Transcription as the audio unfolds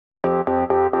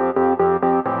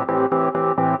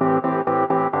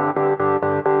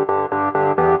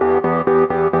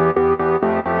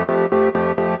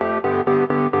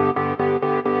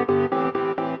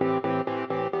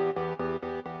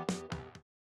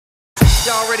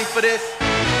Y'all ready for this?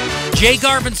 Jay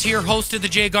Garvens here, host of the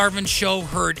Jay Garvens Show,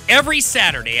 heard every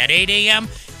Saturday at 8 a.m.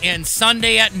 and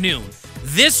Sunday at noon.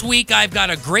 This week, I've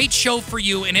got a great show for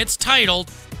you, and it's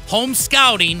titled Home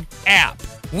Scouting App.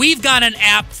 We've got an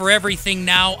app for everything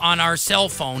now on our cell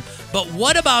phone, but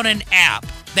what about an app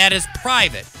that is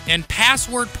private and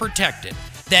password protected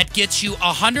that gets you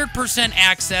 100%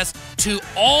 access to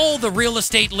all the real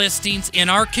estate listings in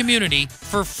our community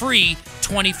for free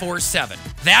 24/7.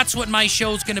 That's what my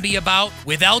show's going to be about.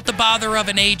 Without the bother of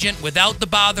an agent, without the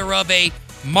bother of a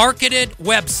marketed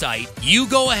website, you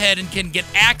go ahead and can get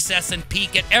access and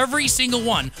peek at every single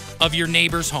one of your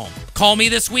neighbor's home. Call me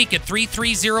this week at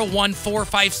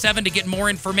 330-1457 to get more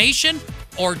information,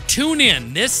 or tune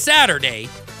in this Saturday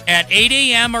at 8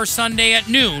 a.m. or Sunday at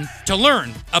noon to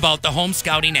learn about the Home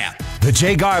Scouting app. The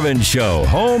Jay Garvin Show,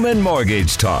 Home and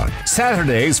Mortgage Talk,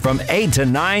 Saturdays from 8 to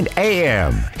 9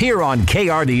 a.m. here on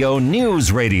KRDO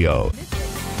News Radio.